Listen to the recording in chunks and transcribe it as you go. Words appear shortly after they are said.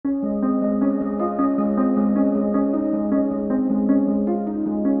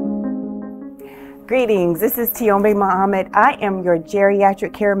Greetings, this is Tiombe Muhammad. I am your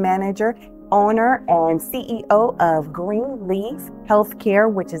geriatric care manager, owner, and CEO of Greenleaf Healthcare,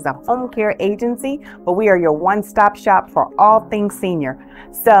 which is a home care agency, but we are your one-stop shop for all things senior.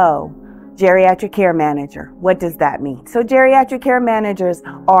 So, geriatric care manager, what does that mean? So, geriatric care managers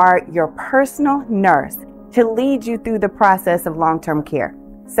are your personal nurse to lead you through the process of long-term care.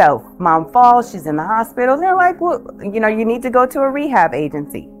 So, mom falls, she's in the hospital, they're like, well, you need to go to a rehab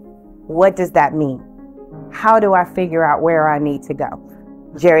agency. What does that mean? How do I figure out where I need to go?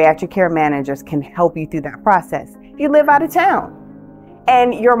 Geriatric care managers can help you through that process. If you live out of town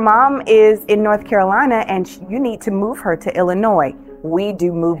and your mom is in North Carolina and you need to move her to Illinois, we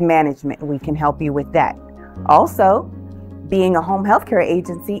do move management. We can help you with that. Also, being a home health care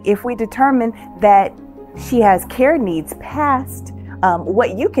agency, if we determine that she has care needs past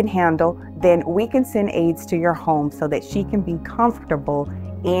what you can handle, then we can send aides to your home so that she can be comfortable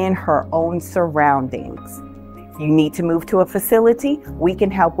in her own surroundings. If you need to move to a facility, we can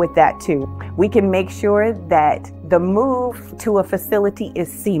help with that too. We can make sure that the move to a facility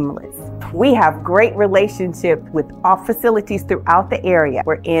is seamless. We have great relationships with all facilities throughout the area.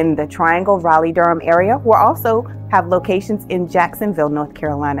 We're in the Triangle, Raleigh-Durham area. We also have locations in Jacksonville, North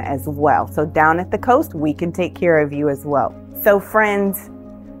Carolina as well. So down at the coast, we can take care of you as well. So friends,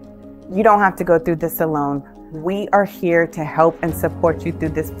 you don't have to go through this alone. We are here to help and support you through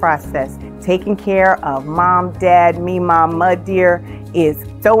this process. Taking care of mom, dad, me, mom, mud deer is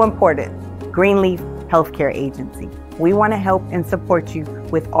so important. Greenleaf Healthcare Agency. We want to help and support you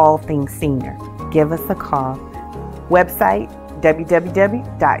with all things senior. Give us a call. Website,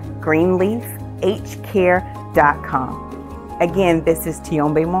 www.greenleafhcare.com. Again, this is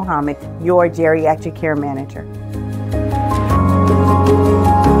Tiombe Muhammad, your geriatric care manager.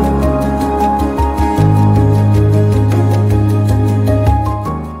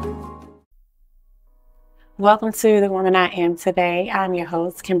 Welcome to The Woman I Am Today. I'm your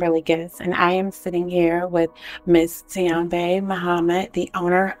host, Kimberly Giss, and I am sitting here with Ms. Tiombe Muhammad, the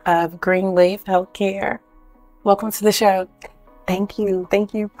owner of Greenleaf Healthcare. Welcome to the show. Thank you.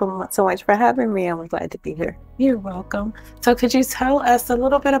 Thank you so much for having me. I'm glad to be here. You're welcome. So could you tell us a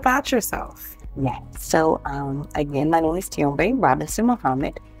little bit about yourself? Yes. So again, my name is Tiombe Robinson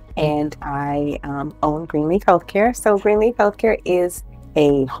Muhammad, and I own Greenleaf Healthcare. So Greenleaf Healthcare is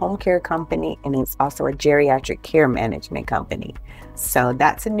a home care company, and it's also a geriatric care management company. So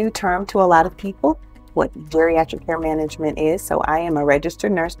that's a new term to a lot of people, what geriatric care management is. So I am a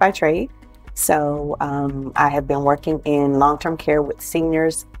registered nurse by trade. So I have been working in long-term care with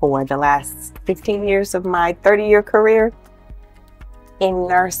seniors for the last 15 years of my 30-year career in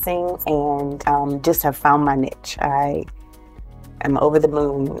nursing, and just have found my niche. I am over the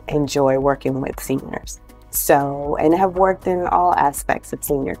moon, enjoy working with seniors. So, and have worked in all aspects of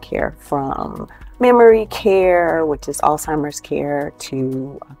senior care, from memory care, which is Alzheimer's care,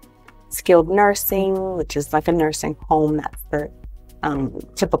 to skilled nursing, which is like a nursing home. That's the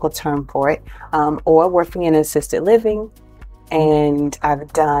typical term for it, or working in assisted living. And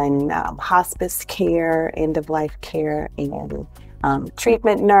I've done hospice care, end-of-life care, and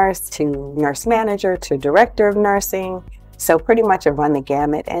treatment nurse to nurse manager to director of nursing. So pretty much I've run the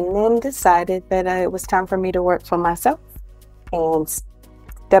gamut, and then decided that it was time for me to work for myself, and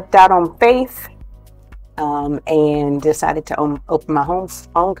stepped out on faith and decided to open my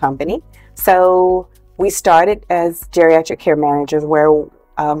own company. So we started as geriatric care managers, where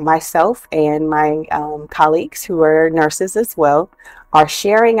myself and my colleagues, who are nurses as well, are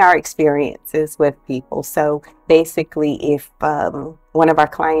sharing our experiences with people. So basically, if one of our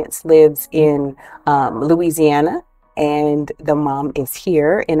clients lives in Louisiana, and the mom is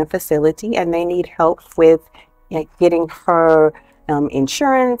here in a facility and they need help with getting her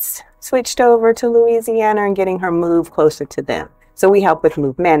insurance switched over to Louisiana and getting her moved closer to them. So we help with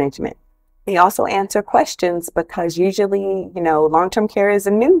move management. We also answer questions, because usually, long-term care is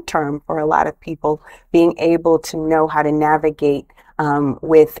a new term for a lot of people, being able to know how to navigate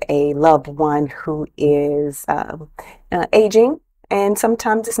with a loved one who is aging. And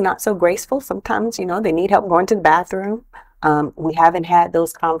sometimes it's not so graceful. Sometimes, they need help going to the bathroom. We haven't had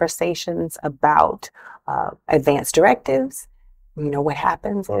those conversations about advanced directives. What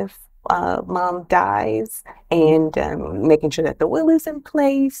happens if mom dies, and making sure that the will is in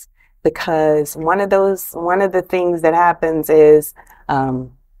place. Because one of the things that happens is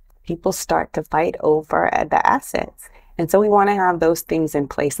people start to fight over the assets. And so we want to have those things in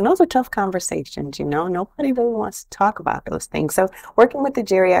place. And those are tough conversations, nobody really wants to talk about those things. So working with the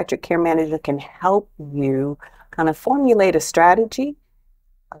geriatric care manager can help you kind of formulate a strategy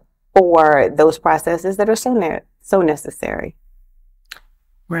for those processes that are so necessary.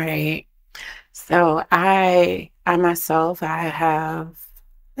 Right. So I myself, I have,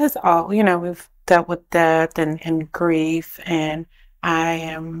 that's all, we've dealt with death and grief, and I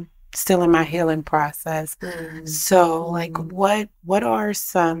am still in my healing process. So like what are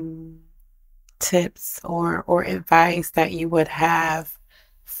some tips or advice that you would have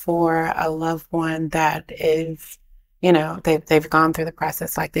for a loved one that is, they've gone through the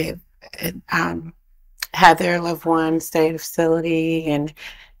process, like they've um, had their loved one stay at a facility and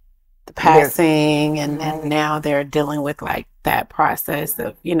the They're passing, and then now they're dealing with like that process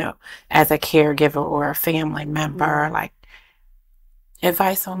of, as a caregiver or a family member, like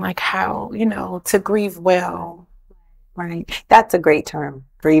advice on like how, to grieve well. right. That's a great term,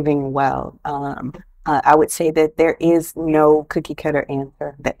 grieving well. I would say that there is no cookie cutter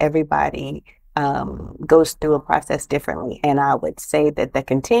answer, that everybody goes through a process differently. And I would say that the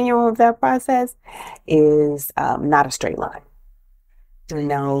continuum of that process is not a straight line.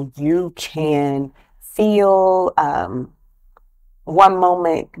 You can feel one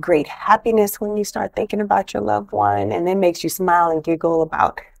moment great happiness when you start thinking about your loved one, and it makes you smile and giggle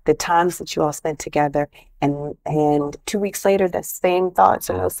about the times that you all spent together. And 2 weeks later, the same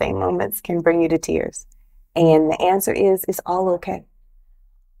thoughts or those same moments can bring you to tears. And the answer is, it's all okay.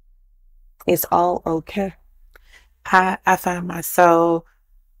 It's all okay. I find myself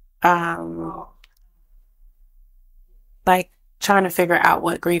um like trying to figure out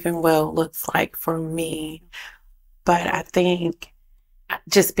what grieving well looks like for me. But I think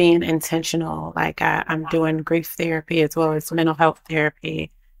just being intentional, like I'm doing grief therapy as well as mental health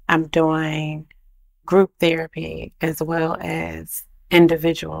therapy. I'm doing group therapy as well as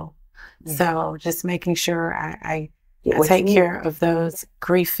individual. So just making sure I take care of those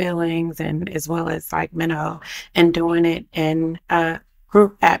grief feelings, and as well as like mental, and doing it in a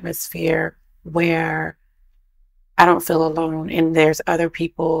group atmosphere where I don't feel alone, and there's other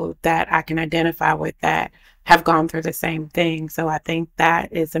people that I can identify with that have gone through the same thing. So I think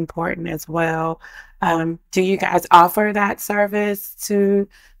that is important as well. Do you guys offer that service to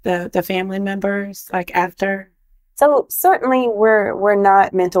the family members like after? So certainly we're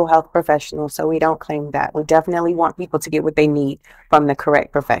not mental health professionals, so we don't claim that. We definitely want people to get what they need from the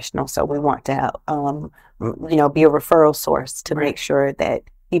correct professional. So we want to help, be a referral source to make sure that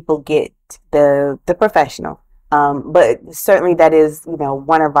people get the professional. But certainly that is,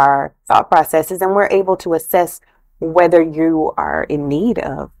 one of our thought processes, and we're able to assess whether you are in need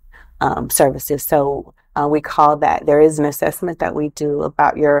of services. So we call that, there is an assessment that we do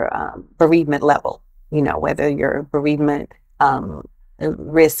about your bereavement level, whether your bereavement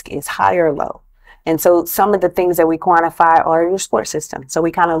risk is high or low. And so some of the things that we quantify are your support system. So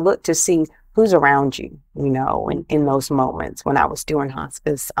we kind of look to see who's around you, in those moments. When I was doing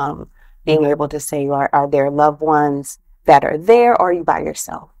hospice, being able to say, are there loved ones that are there, or are you by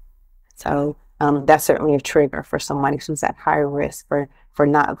yourself? So that's certainly a trigger for somebody who's at higher risk for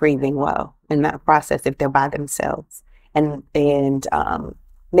not grieving well in that process if they're by themselves. And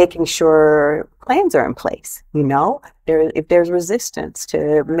making sure plans are in place, if there's resistance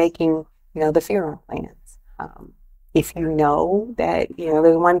to making, the funeral plans. If you know that,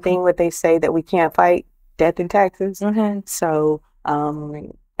 there's one thing what they say that we can't fight, death and taxes. So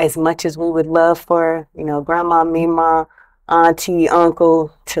as much as we would love for, grandma, mima, auntie,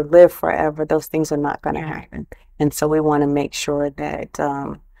 uncle to live forever, those things are not going to happen. And so we want to make sure that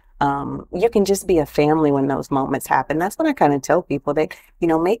you can just be a family when those moments happen. That's what I kind of tell people, that,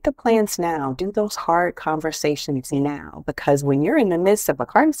 make the plans now, do those hard conversations now, because when you're in the midst of a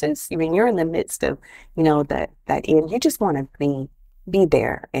crisis, when you're in the midst of, that end, you just want to be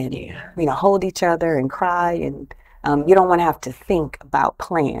there and, hold each other and cry, and you don't want to have to think about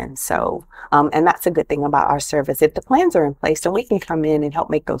plans. So, and that's a good thing about our service. If the plans are in place, then we can come in and help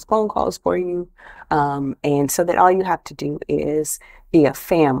make those phone calls for you. And so that all you have to do is be a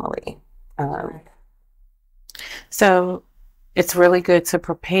family. So it's really good to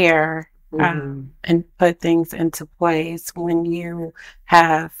prepare and put things into place when you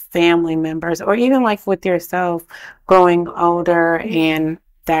have family members, or even like with yourself growing older, and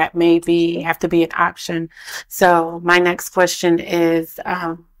that maybe have to be an option. So my next question is,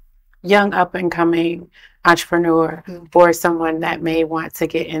 young up and coming entrepreneur, or someone that may want to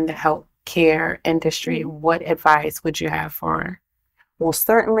get in the healthcare industry, what advice would you have for? Well,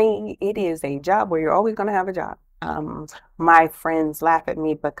 certainly it is a job where you're always going to have a job. My friends laugh at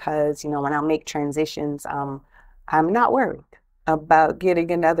me because, when I make transitions, I'm not worried about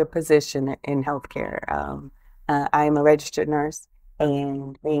getting another position in healthcare. I am a registered nurse,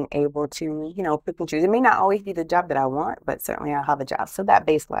 and being able to, pick and choose. It may not always be the job that I want, but certainly I'll have a job. So that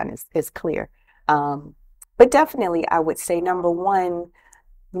baseline is clear. But definitely I would say, number one,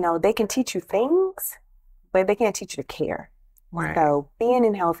 they can teach you things, but they can't teach you to care. Right. So being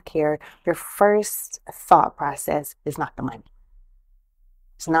in healthcare, your first thought process is not the money.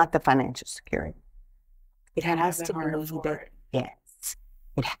 It's not the financial security. It has to be that, yes,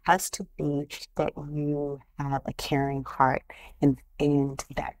 it has to be that you have a caring heart and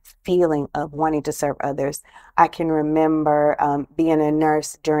that feeling of wanting to serve others. I can remember being a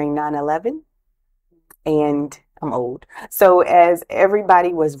nurse during 9/11, and I'm old. So as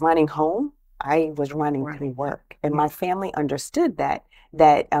everybody was running home, I was running to work, and my family understood that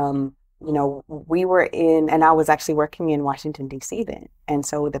we were in, and I was actually working in Washington, D.C. then. And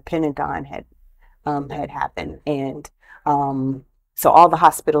so the Pentagon had happened. And so all the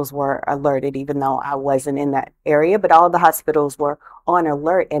hospitals were alerted, even though I wasn't in that area, but all the hospitals were on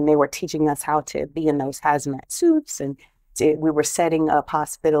alert, and they were teaching us how to be in those hazmat suits. And we were setting up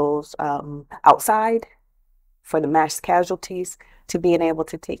hospitals outside for the mass casualties to being able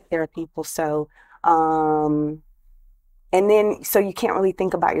to take care of people. So, and then, so you can't really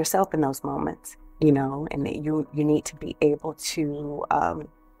think about yourself in those moments, and that you need to be able to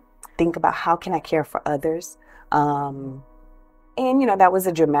think about how can I care for others. And, that was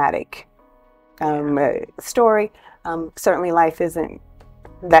a dramatic story. Certainly life isn't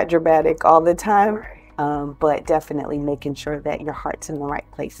that dramatic all the time, but definitely making sure that your heart's in the right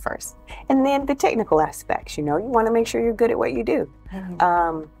place first. And then the technical aspects, you want to make sure you're good at what you do.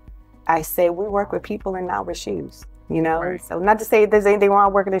 I say we work with people and not with shoes, So not to say there's anything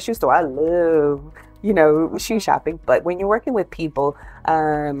wrong working at a shoe store. I love, shoe shopping. But when you're working with people,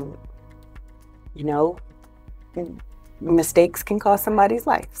 mistakes can cost somebody's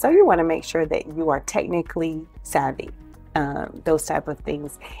life. So you want to make sure that you are technically savvy, those type of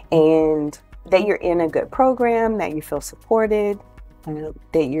things, and that you're in a good program, that you feel supported,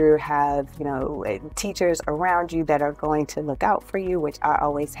 that you have, teachers around you that are going to look out for you, which I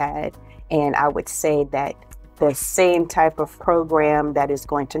always had. And I would say that the same type of program that is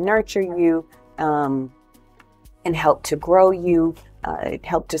going to nurture you and help to grow you,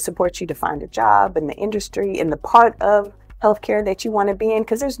 help to support you to find a job in the industry, in the part of healthcare that you want to be in,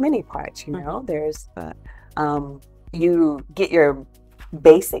 because there's many parts, there's, you get your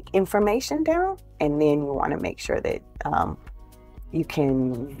basic information down, and then you want to make sure that you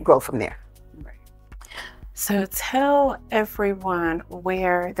can grow from there. So tell everyone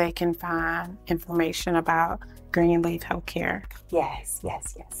where they can find information about Greenleaf Healthcare. Yes.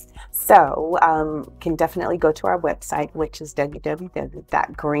 So can definitely go to our website, which is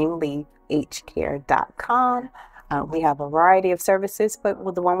www.greenleafhcare.com. We have a variety of services,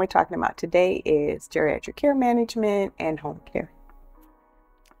 but the one we're talking about today is geriatric care management and home care.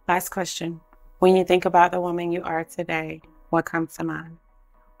 Last question. When you think about the woman you are today, what comes to mind?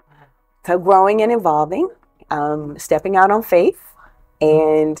 So growing and evolving, stepping out on faith,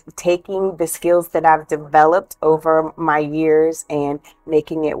 and taking the skills that I've developed over my years and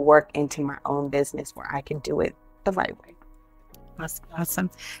making it work into my own business where I can do it the right way. That's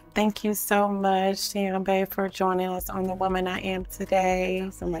awesome. Thank you so much, Tiombe, for joining us on The Woman I Am today. Thank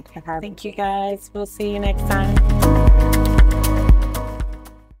you so much for having me. Thank you, guys. We'll see you next time.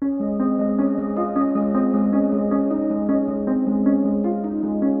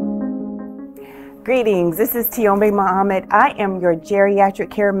 Greetings, this is Tiombe Muhammad. I am your geriatric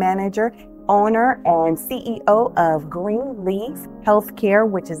care manager, owner, and CEO of Greenleaf Healthcare,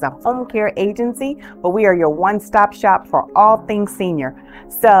 which is a home care agency, but we are your one-stop shop for all things senior.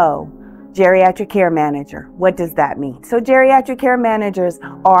 So, geriatric care manager, what does that mean? So geriatric care managers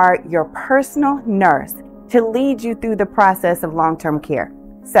are your personal nurse to lead you through the process of long-term care.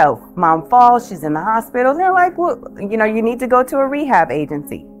 So, mom falls, she's in the hospital, they're like, well, you need to go to a rehab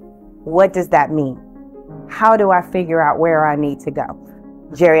agency. What does that mean? How do I figure out where I need to go?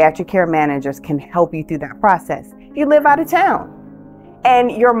 Geriatric care managers can help you through that process. If you live out of town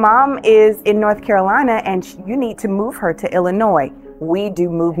and your mom is in North Carolina and you need to move her to Illinois, we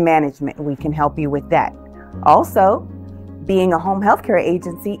do move management. We can help you with that. Also, being a home health care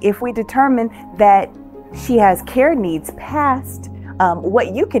agency, if we determine that she has care needs past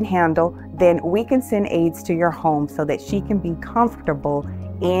what you can handle, then we can send aides to your home so that she can be comfortable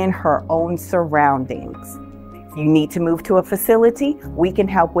in her own surroundings. If you need to move to a facility, we can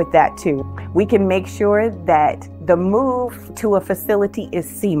help with that too. We can make sure that the move to a facility is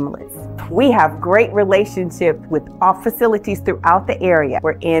seamless. We have great relationships with all facilities throughout the area.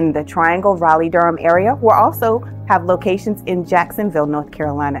 We're in the Triangle, Raleigh-Durham area. We also have locations in Jacksonville, North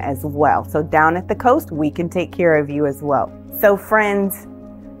Carolina as well. So down at the coast, we can take care of you as well. So friends,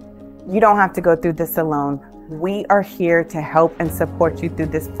 you don't have to go through this alone. We are here to help and support you through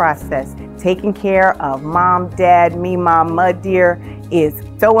this process, taking care of mom, dad, me, mom, mud deer, is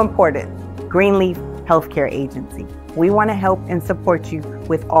so important. Greenleaf Healthcare Agency. We want to help and support you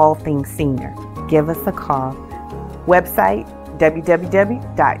with all things senior. Give us a call. Website,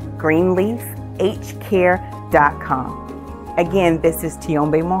 www.greenleafhcare.com. Again, this is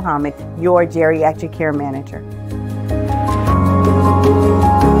Tiombe Mohammed, your geriatric care manager.